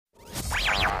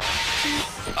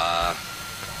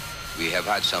We have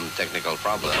had some technical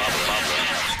problems.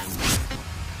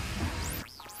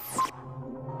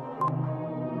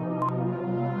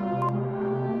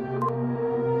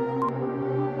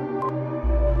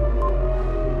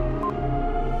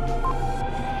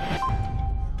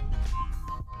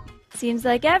 Seems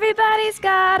like everybody's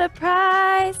got a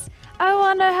price. I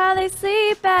wonder how they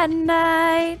sleep at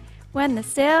night. When the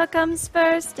sale comes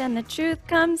first and the truth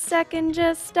comes second,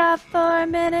 just stop for a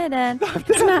minute and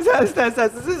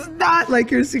This is not like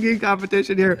your singing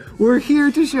competition here. We're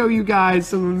here to show you guys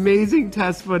some amazing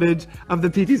test footage of the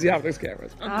PTZOptics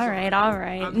cameras. all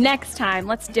right. Next time,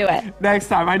 let's do it. Next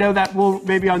time. I know that will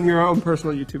maybe on your own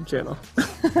personal YouTube channel.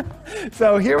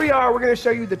 So here we are. We're going to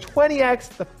show you the 20X,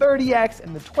 the 30X,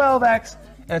 and the 12X.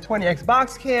 And a 20X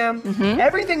box cam.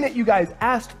 Everything that you guys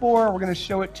asked for, we're going to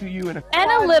show it to you in a quad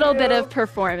And a little view. bit of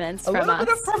performance from us. A little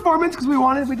bit of performance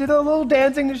because we did a little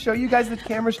dancing to show you guys the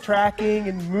camera's tracking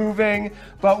and moving.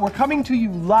 But we're coming to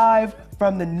you live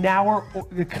from the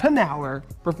Knauer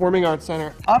Performing Arts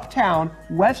Center, Uptown,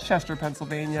 Westchester,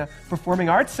 Pennsylvania, Performing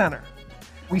Arts Center.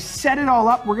 We set it all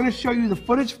up. We're going to show you the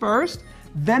footage first.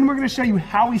 Then we're going to show you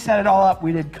how we set it all up.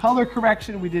 We did color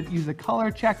correction, we did use a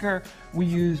color checker, we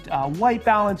used white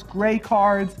balance, gray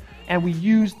cards, and we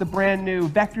used the brand new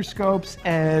vector scopes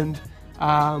and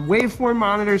waveform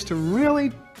monitors to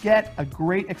really get a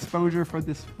great exposure for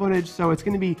this footage. So it's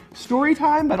going to be story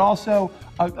time, but also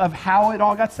of how it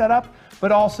all got set up,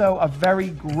 but also a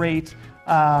very great,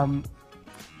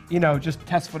 just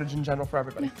test footage in general for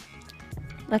everybody.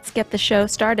 Let's get the show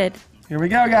started. Here we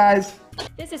go, guys.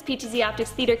 This is PTZOptics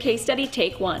Theater Case Study,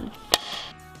 Take 1.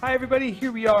 Hi everybody,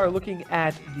 here we are looking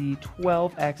at the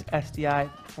 12X SDI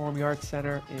Performing Arts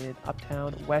Center in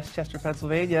Uptown, Westchester,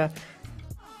 Pennsylvania.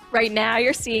 Right now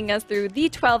you're seeing us through the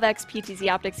 12X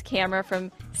PTZOptics camera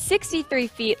from 63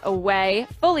 feet away,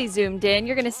 fully zoomed in.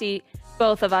 You're going to see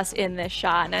both of us in this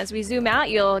shot, and as we zoom out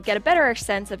you'll get a better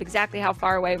sense of exactly how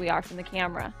far away we are from the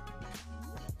camera.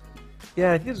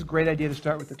 Yeah, I think it's a great idea to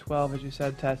start with the 12, as you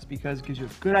said, Tess, because it gives you a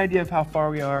good idea of how far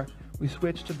we are. We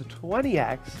switch to the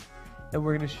 20X, and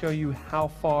we're going to show you how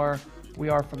far we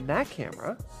are from that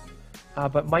camera.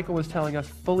 But Michael was telling us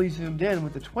fully zoomed in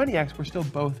with the 20X, we're still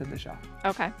both in the shot.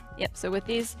 Okay, yep, so with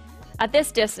these, at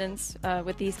this distance,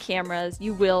 with these cameras,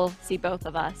 you will see both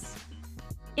of us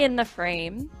in the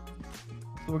frame.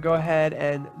 So we'll go ahead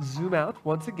and zoom out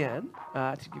once again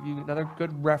to give you another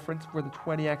good reference where the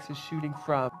 20X is shooting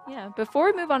from. Yeah, before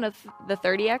we move on to the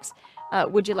 30X,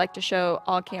 would you like to show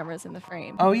all cameras in the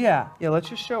frame? Oh yeah, let's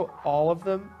just show all of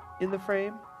them in the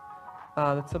frame.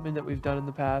 That's something that we've done in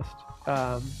the past.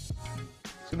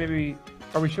 So maybe,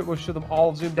 we'll show them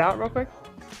all zoomed out real quick?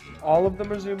 All of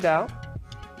them are zoomed out.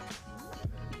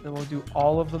 Then we'll do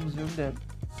all of them zoomed in.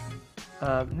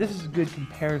 This is a good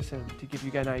comparison to give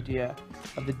you an idea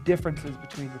of the differences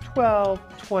between the 12,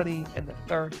 20, and the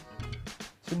 30.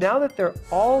 So now that they're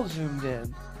all zoomed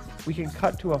in, we can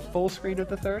cut to a full screen of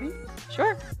the 30.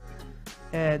 Sure.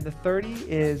 And the 30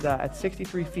 is at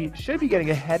 63 feet. Should be getting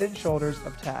a head and shoulders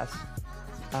of Tess.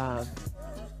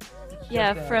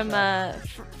 Yeah,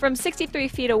 from 63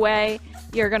 feet away,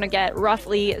 you're going to get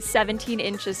roughly 17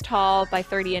 inches tall by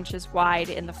 30 inches wide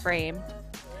in the frame.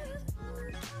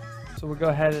 So we'll go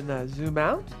ahead and zoom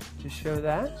out to show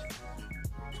that.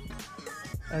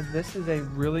 And this is a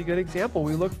really good example.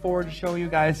 We look forward to showing you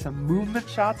guys some movement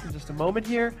shots in just a moment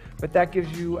here, but that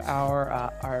gives you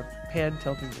our pan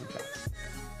tilting zoom shots.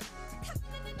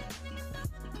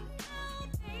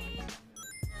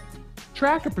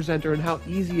 Track a presenter and how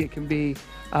easy it can be.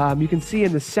 You can see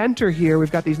in the center here,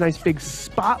 we've got these nice big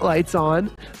spotlights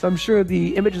on. So I'm sure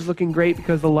the image is looking great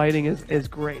because the lighting is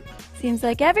great. Seems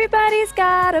like everybody's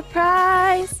got a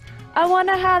price. I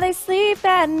wonder how they sleep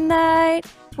at night.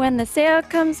 When the sale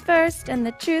comes first and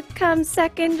the truth comes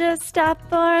second, just stop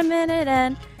for a minute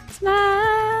and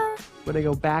smile. When they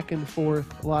go back and forth,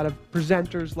 a lot of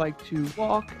presenters like to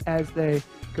walk as they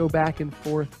go back and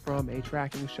forth from a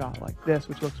tracking shot like this,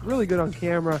 which looks really good on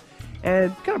camera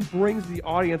and kind of brings the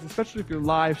audience, especially if you're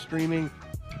live streaming.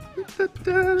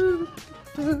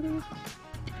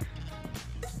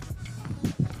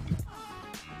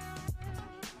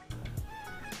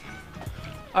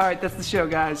 All right, that's the show,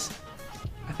 guys.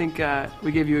 I think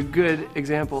we gave you a good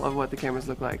example of what the cameras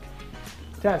look like.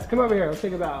 Tess, come over here. Let's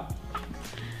take a bow.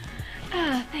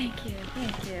 Ah, thank you,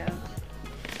 thank you.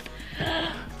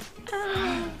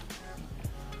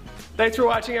 Thanks for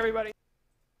watching, everybody.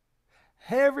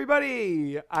 Hey,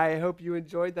 everybody. I hope you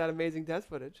enjoyed that amazing test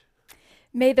footage.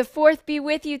 May the 4th be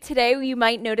with you today. You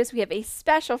might notice we have a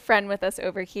special friend with us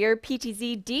over here,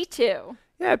 PTZD2.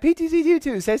 Yeah,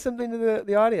 PTZD2. Say something to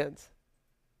the audience.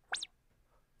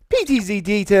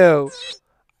 PTZD2.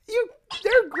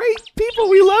 They're great people.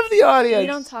 We love the audience. We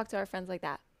don't talk to our friends like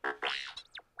that.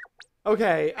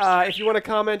 Okay, if you want to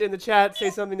comment in the chat, say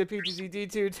something to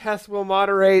PTZD2. Tess will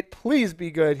moderate. Please be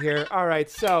good here. All right,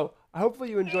 so hopefully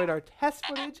you enjoyed our test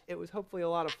footage. It was hopefully a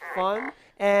lot of fun.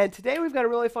 And today we've got a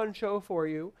really fun show for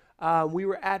you. We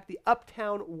were at the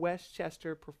Uptown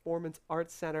Westchester Performance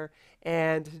Arts Center.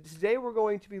 And today we're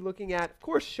going to be looking at, of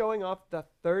course, showing off the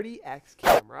 30X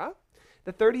camera.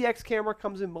 The 30X camera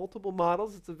comes in multiple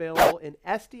models. It's available in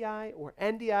SDI or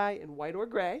NDI in white or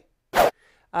gray.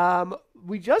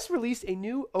 We just released a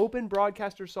new open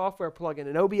broadcaster software plugin,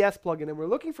 an OBS plugin, and we're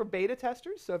looking for beta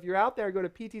testers. So if you're out there, go to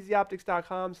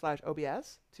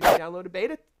PTZOptics.com/OBS to download a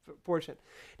beta portion.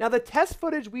 Now, the test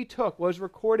footage we took was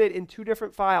recorded in two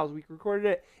different files. We recorded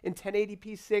it in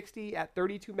 1080p 60 at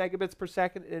 32 megabits per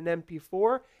second in an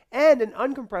MP4 and an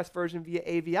uncompressed version via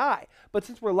AVI. But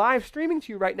since we're live streaming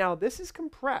to you right now, this is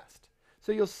compressed.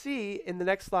 So you'll see in the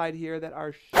next slide here that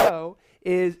our show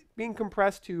is being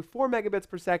compressed to 4 megabits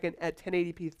per second at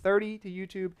 1080p 30 to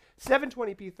YouTube,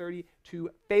 720p 30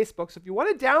 to Facebook. So if you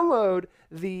want to download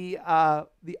the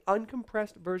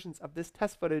uncompressed versions of this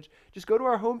test footage, just go to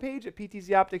our homepage at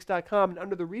PTZOptics.com and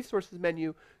under the resources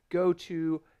menu, go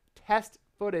to test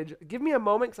footage. Give me a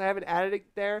moment because I haven't added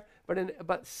it there,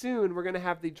 but soon we're going to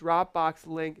have the Dropbox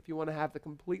link if you want to have the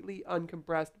completely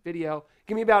uncompressed video.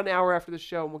 Give me about an hour after the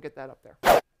show and we'll get that up there.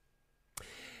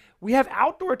 We have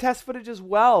outdoor test footage as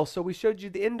well. So we showed you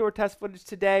the indoor test footage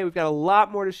today. We've got a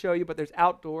lot more to show you, but there's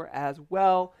outdoor as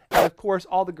well. And of course,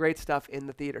 all the great stuff in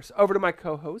the theater. So over to my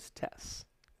co-host, Tess.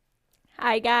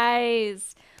 Hi,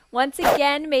 guys. Once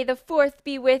again, may the 4th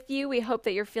be with you. We hope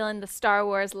that you're feeling the Star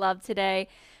Wars love today.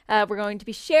 We're going to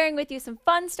be sharing with you some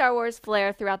fun Star Wars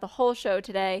flair throughout the whole show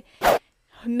today.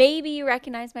 Maybe you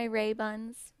recognize my Ray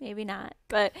buns, maybe not.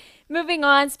 But moving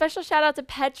on, special shout out to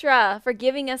Petra for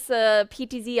giving us a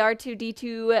PTZ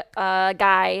R2D2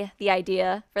 guy, the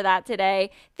idea for that today.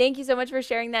 Thank you so much for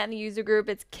sharing that in the user group.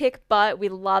 It's kick butt. We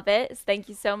love it. Thank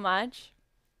you so much.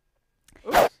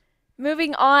 Oops.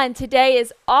 Moving on, today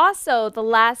is also the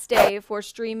last day for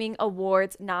Streaming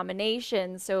Awards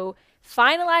nominations. So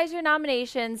finalize your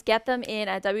nominations, get them in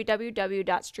at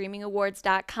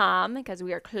www.streamingawards.com because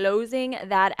we are closing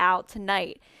that out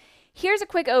tonight. Here's a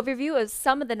quick overview of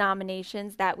some of the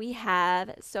nominations that we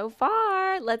have so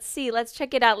far. Let's see. Let's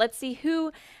check it out. Let's see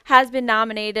who has been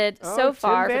nominated so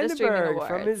far for the Streaming Awards.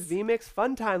 From his vMix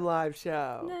Fun Time Live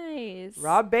show. Nice.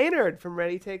 Rob Baynard from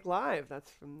Ready Take Live.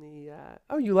 That's from the...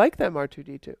 oh, you like them,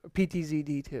 R2D2.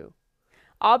 PTZD2.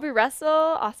 Aubrey Russell,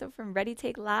 also from Ready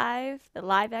Take Live, the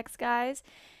Live X guys.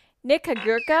 Nick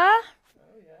Hagurka. Oh,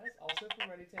 yes. Also from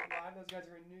Ready Take Live. Those guys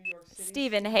are in New York City.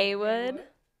 Stephen Haywood.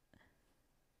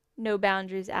 No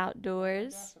Boundaries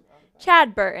Outdoors.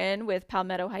 Chad Burton with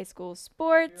Palmetto High School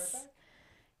Sports.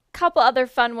 Couple other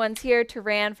fun ones here.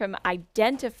 Turan from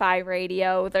Identify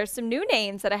Radio. There's some new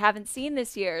names that I haven't seen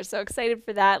this year, so excited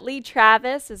for that. Lee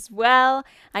Travis as well.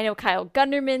 I know Kyle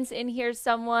Gunderman's in here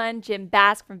someone. Jim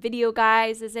Bask from Video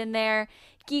Guys is in there.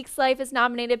 Geeks Life is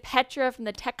nominated. Petra from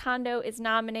the Tech Condo is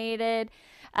nominated.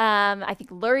 I think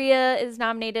Luria is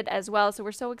nominated as well, so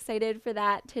we're so excited for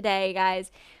that today,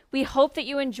 guys. We hope that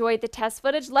you enjoyed the test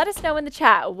footage. Let us know in the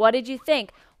chat. What did you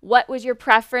think? What was your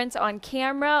preference on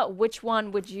camera? Which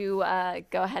one would you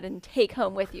go ahead and take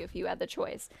home with you if you had the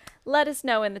choice? Let us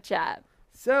know in the chat.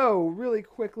 So, really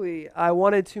quickly, I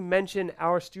wanted to mention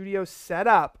our studio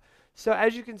setup. So,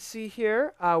 as you can see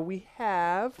here, we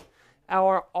have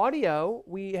our audio.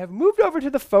 We have moved over to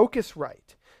the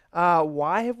Focusrite.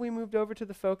 Why have we moved over to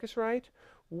the Focusrite?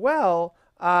 Well,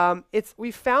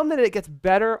 we found that it gets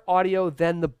better audio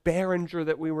than the Behringer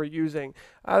that we were using.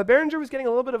 The Behringer was getting a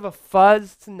little bit of a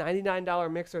fuzz. It's a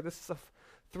 $99 mixer. This is a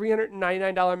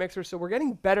 $399 mixer, so we're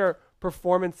getting better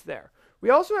performance there. We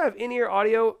also have in-ear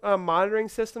audio monitoring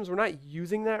systems. We're not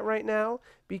using that right now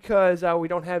because we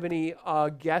don't have any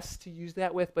guests to use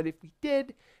that with, but if we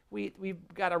did,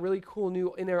 we've got a really cool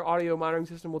new in-ear audio monitoring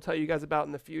system we'll tell you guys about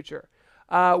in the future.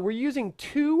 We're using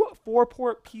 2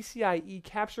 4-port PCIe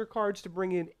capture cards to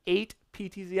bring in 8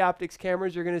 PTZOptics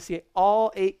cameras. You're going to see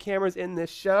all 8 cameras in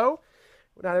this show.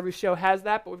 Not every show has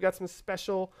that, but we've got some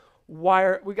special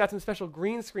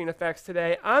green screen effects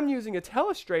today. I'm using a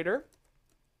Telestrator,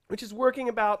 which is working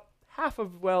about half as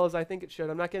well as I think it should.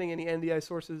 I'm not getting any NDI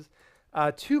sources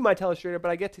to my Telestrator,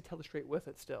 but I get to telestrate with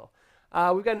it still.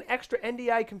 We've got an extra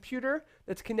NDI computer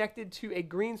that's connected to a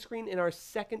green screen in our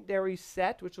secondary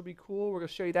set, which will be cool. We're going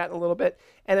to show you that in a little bit.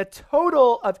 And a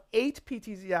total of 8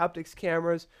 PTZOptics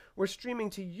cameras. We're streaming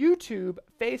to YouTube,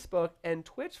 Facebook, and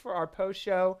Twitch for our post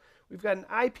show. we've got an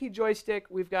IP joystick,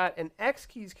 we've got an X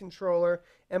keys controller,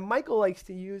 and Michael likes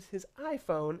to use his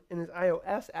iPhone in his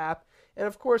iOS app. And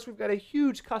of course, we've got a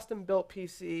huge custom-built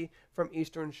PC from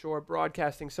Eastern Shore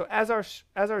Broadcasting. So as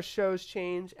our shows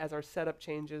change, as our setup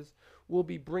changes, we'll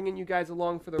be bringing you guys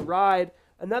along for the ride.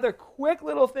 Another quick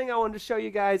little thing I wanted to show you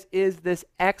guys is this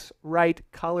X-Rite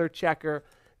color checker.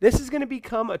 This is going to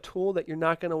become a tool that you're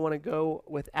not going to want to go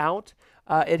without.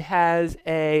 It has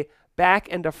a back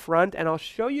and a front, and I'll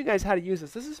show you guys how to use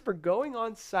this. This is for going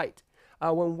on site.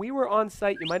 When we were on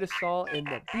site, you might have saw in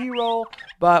the B-roll,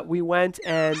 but we went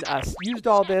and used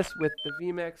all this with the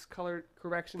vMix color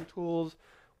correction tools,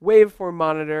 waveform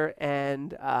monitor,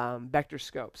 and vector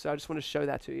scope. So I just want to show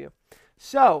that to you.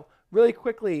 So really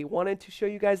quickly, wanted to show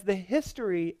you guys the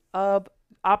history of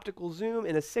optical zoom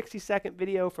in a 60-second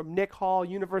video from Nick Hall,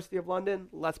 University of London.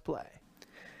 Let's play.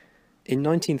 In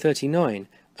 1939,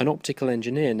 an optical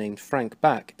engineer named Frank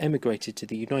Back emigrated to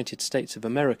the United States of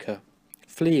America,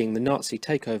 fleeing the Nazi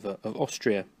takeover of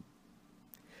Austria.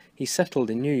 He settled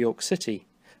in New York City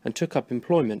and took up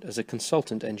employment as a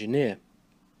consultant engineer.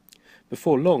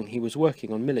 Before long, he was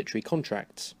working on military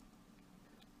contracts.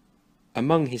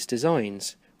 Among his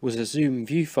designs was a zoom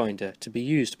viewfinder to be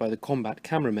used by the combat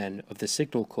cameramen of the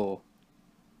Signal Corps.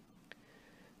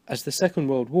 As the Second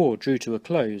World War drew to a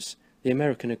close, the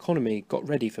American economy got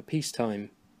ready for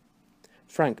peacetime.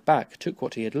 Frank Back took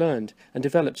what he had learned and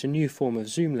developed a new form of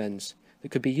zoom lens that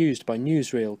could be used by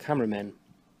newsreel cameramen.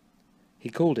 He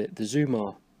called it the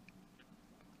Zoomar.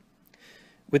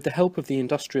 With the help of the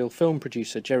industrial film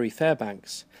producer Jerry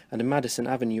Fairbanks and a Madison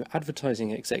Avenue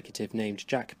advertising executive named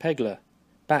Jack Pegler,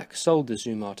 Back sold the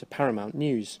Zoomar to Paramount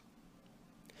News.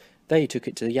 They took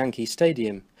it to Yankee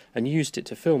Stadium and used it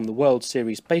to film the World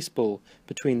Series baseball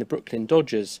between the Brooklyn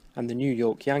Dodgers and the New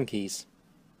York Yankees.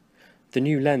 The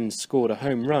new lens scored a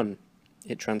home run.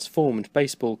 It transformed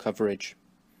baseball coverage.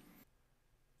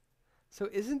 So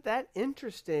isn't that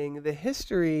interesting? The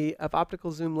history of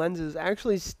optical zoom lenses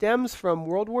actually stems from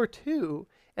World War II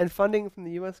and funding from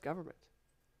the U.S. government.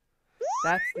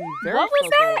 That's the very What was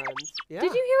that? lens. Yeah.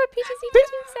 Did you hear what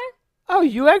PTZOptics said? Oh,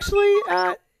 you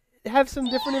actually have some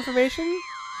different information?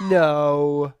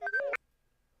 No.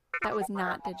 That was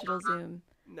not digital zoom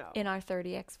No. in our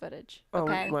 30x footage. Oh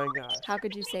Okay. my gosh. How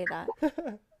could you say that?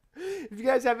 If you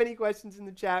guys have any questions in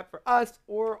the chat for us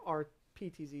or our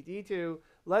PTZD2,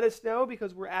 let us know,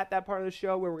 because we're at that part of the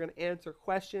show where we're going to answer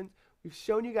questions. We've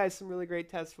shown you guys some really great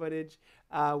test footage.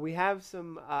 We have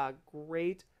some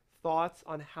great thoughts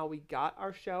on how we got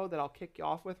our show that I'll kick you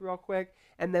off with real quick,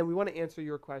 and then we want to answer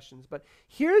your questions. But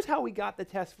here's how we got the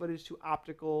test footage to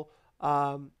optical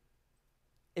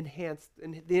enhanced,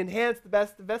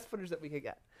 the best footage that we could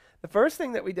get. The first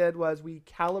thing that we did was we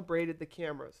calibrated the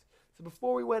cameras. So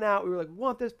before we went out, we were like, we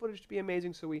want this footage to be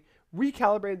amazing, so we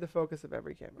recalibrated the focus of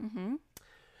every camera. Mm-hmm.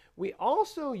 We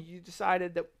also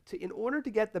decided that in order to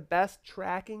get the best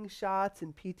tracking shots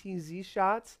and PTZ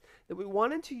shots, that we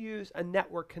wanted to use a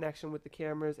network connection with the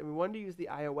cameras, and we wanted to use the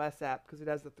iOS app because it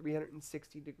has the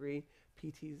 360-degree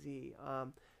PTZ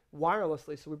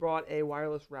wirelessly. So we brought a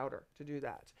wireless router to do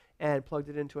that and plugged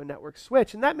it into a network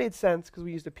switch, and that made sense because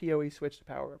we used a PoE switch to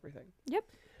power everything.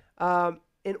 Yep.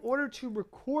 In order to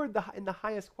record in the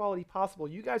highest quality possible,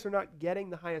 you guys are not getting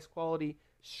the highest quality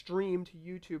stream to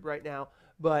YouTube right now,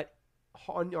 but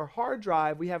on your hard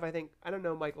drive, we have, I think, I don't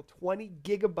know, Michael, 20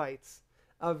 gigabytes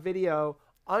of video,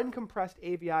 uncompressed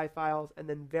AVI files, and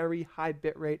then very high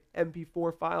bitrate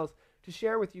MP4 files to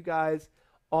share with you guys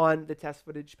on the test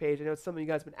footage page. I know it's something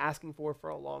you guys have been asking for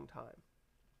a long time.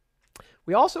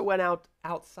 We also went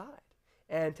outside,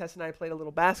 and Tess and I played a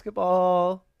little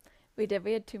basketball. We did.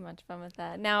 We had too much fun with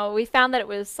that. Now, we found that it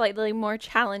was slightly more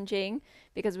challenging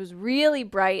because it was really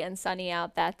bright and sunny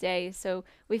out that day. So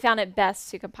we found it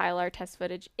best to compile our test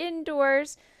footage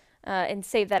indoors and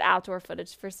save that outdoor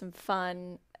footage for some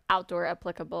fun, outdoor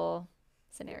applicable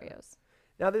scenarios.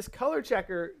 Now, this color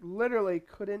checker literally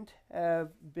couldn't have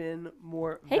been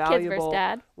more Hey, valuable. Kids vs.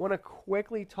 Dad. I want to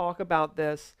quickly talk about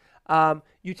this.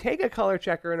 You take a color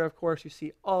checker, and of course, you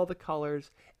see all the colors,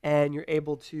 and you're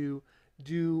able to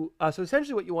do so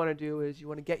essentially what you want to do is you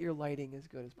want to get your lighting as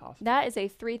good as possible. That is a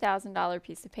 $3,000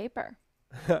 piece of paper.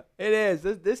 It is.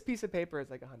 This piece of paper is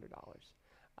like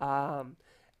 $100.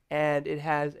 And it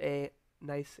has a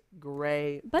nice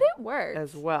gray But it works.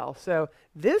 as well. So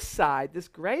this side, this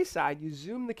gray side, you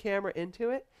zoom the camera into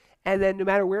it, and then no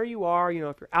matter where you are, you know,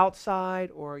 if you're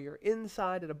outside or you're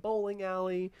inside at a bowling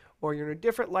alley or you're in a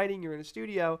different lighting, you're in a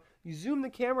studio, you zoom the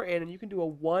camera in and you can do a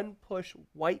one-push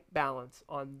white balance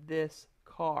on this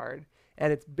card,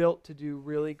 and it's built to do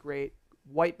really great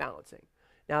white balancing.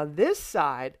 Now this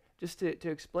side just to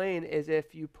explain, is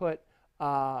if you put,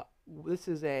 this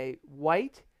is a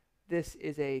white, this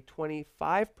is a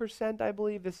 25%, I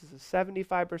believe, this is a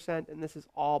 75%, and this is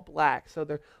all black. So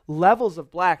they're levels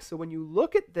of black. So when you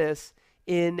look at this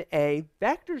in a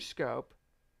vector scope,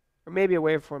 or maybe a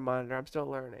waveform monitor, I'm still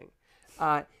learning,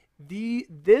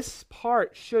 this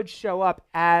part should show up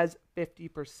as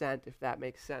 50%, if that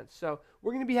makes sense. So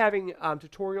we're going to be having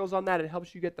tutorials on that. It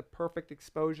helps you get the perfect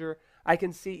exposure. I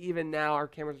can see even now our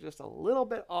cameras are just a little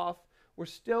bit off. We're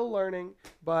still learning,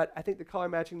 but I think the color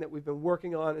matching that we've been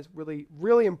working on is really,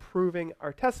 really improving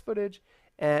our test footage.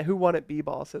 And who won at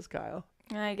B-ball, says Kyle.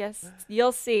 I guess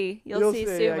you'll see. You'll see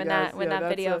soon when that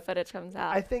video footage comes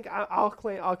out. I think I'll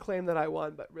claim that I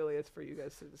won, but really it's for you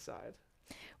guys to decide.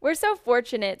 We're so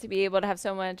fortunate to be able to have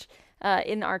so much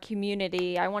in our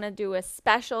community. I want to do a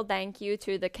special thank you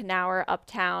to the Knauer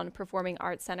Uptown Performing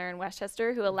Arts Center in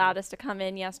Westchester, who allowed us to come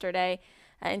in yesterday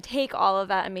and take all of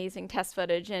that amazing test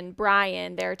footage. And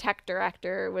Brian, their tech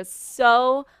director, was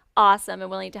so awesome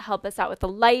and willing to help us out with the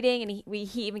lighting. And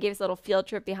he even gave us a little field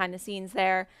trip behind the scenes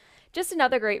there. Just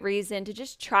another great reason to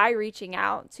just try reaching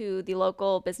out to the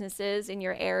local businesses in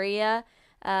your area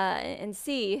and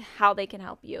see how they can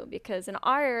help you, because in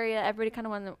our area everybody kind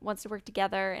of wants to work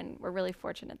together, and we're really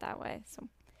fortunate that way. So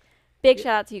big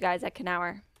shout out to you guys at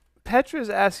Knauer.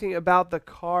 Petra's asking about the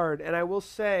card, and I will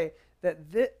say that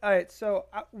all right, so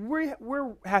we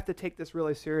have to take this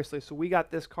really seriously. So we got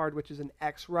this card, which is an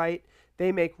X-Rite.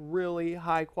 They make really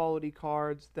high quality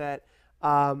cards that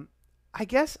I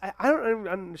guess I don't even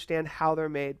understand how they're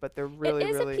made, but they're really, It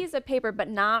is a piece of paper, but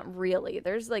not really.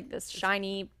 There's like this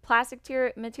shiny plastic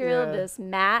material, this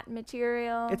matte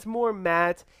material. It's more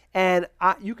matte, and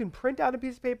you can print out a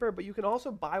piece of paper, but you can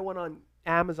also buy one on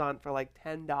Amazon for like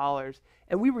 $10.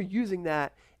 And we were using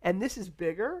that, and this is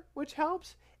bigger, which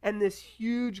helps. And this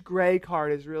huge gray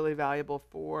card is really valuable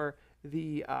for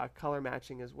the color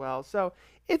matching as well. So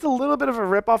it's a little bit of a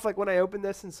ripoff. Like when I opened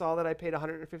this and saw that I paid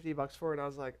 $150 for it, I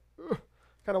was like,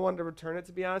 kind of wanted to return it,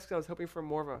 to be honest, because I was hoping for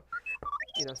more of a,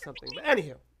 something. But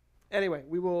anyway,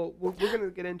 we're going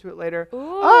to get into it later. Ooh,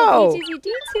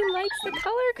 PTZD2 likes the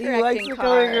color correcting He likes the card.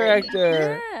 color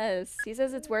corrector. Yes, he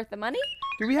says it's worth the money.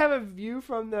 Do we have a view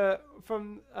from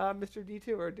Mr.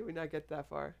 D2, or do we not get that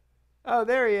far? Oh,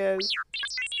 there he is.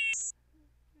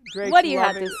 Drake's what do you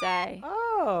have to say?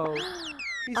 Oh,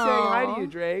 he's saying hi to you,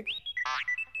 Drake.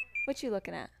 What you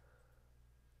looking at?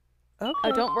 Okay.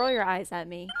 Oh, don't roll your eyes at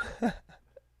me.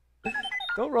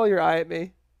 Don't roll your eye at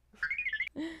me.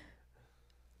 It's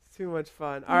too much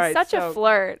fun. All right, such a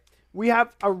flirt. We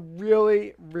have a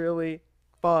really, really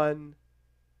fun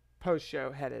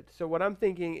post-show headed. So what I'm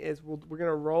thinking is we're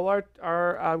gonna roll our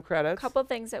credits. A couple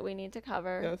things that we need to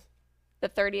cover. Yes. The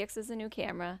 30X is a new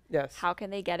camera. Yes. How can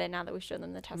they get it now that we showed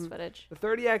them the test footage? The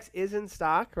 30X is in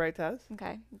stock, right, Tess?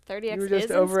 Okay. 30X you were is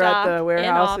just in over stock at the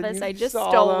warehouse in office. and I just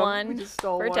saw stole them. one We just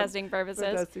stole for one testing purposes.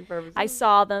 For testing purposes. I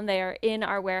saw them. They are in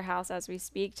our warehouse as we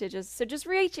speak. Just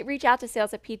reach out to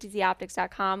sales at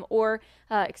PTZOptics.com or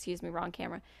excuse me, wrong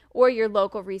camera, or your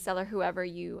local reseller, whoever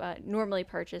you normally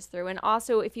purchase through. And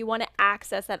also, if you want to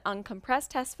access that uncompressed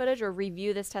test footage or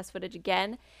review this test footage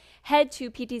again, head to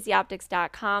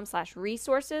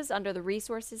PTZOptics.com/resources. Under the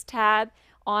resources tab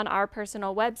on our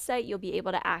personal website, you'll be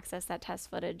able to access that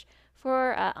test footage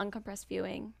for uncompressed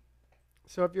viewing.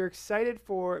 So if you're excited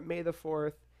for May the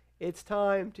 4th, it's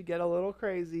time to get a little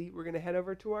crazy. We're going to head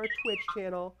over to our Twitch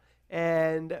channel,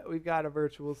 and we've got a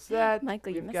virtual set.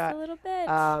 Michael, you We've missed got, a little bit.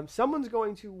 Someone's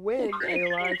going to win a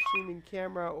live streaming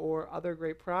camera or other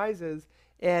great prizes,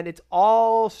 and it's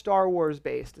all Star Wars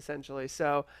based, essentially.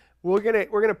 So we're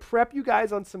gonna prep you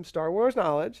guys on some Star Wars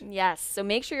knowledge. Yes, so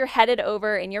make sure you're headed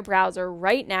over in your browser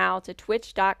right now to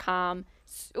twitch.com.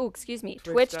 Oh, excuse me,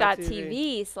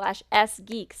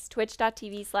 twitch.tv/sgeeks.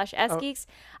 Twitch.tv/sgeeks.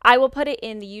 I will put it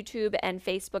in the YouTube and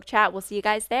Facebook chat. We'll see you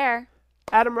guys there.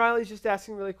 Adam Riley's just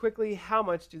asking really quickly, how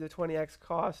much do the 20X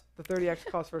cost? The 30X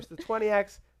cost versus the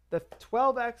 20X. The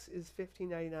 12X is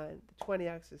 $15.99. The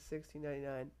 20X is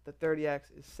 $16.99. The 30X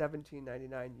is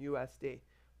 $17.99 USD.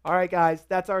 All right, guys,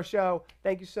 that's our show.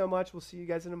 Thank you so much. We'll see you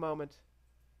guys in a moment.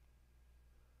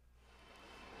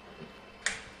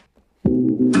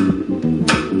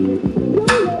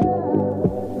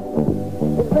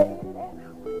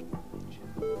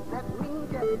 That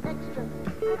means that extra.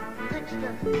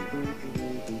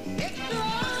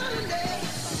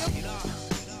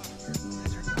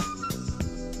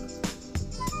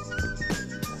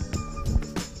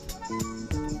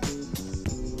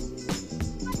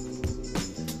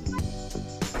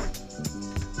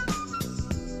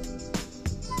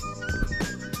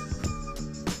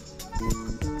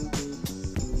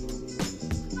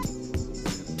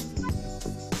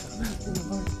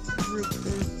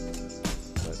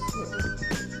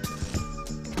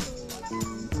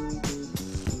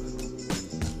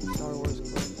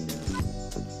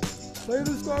 Play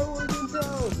the Star Wars intro.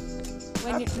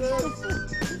 When you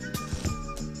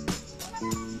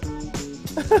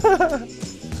Action.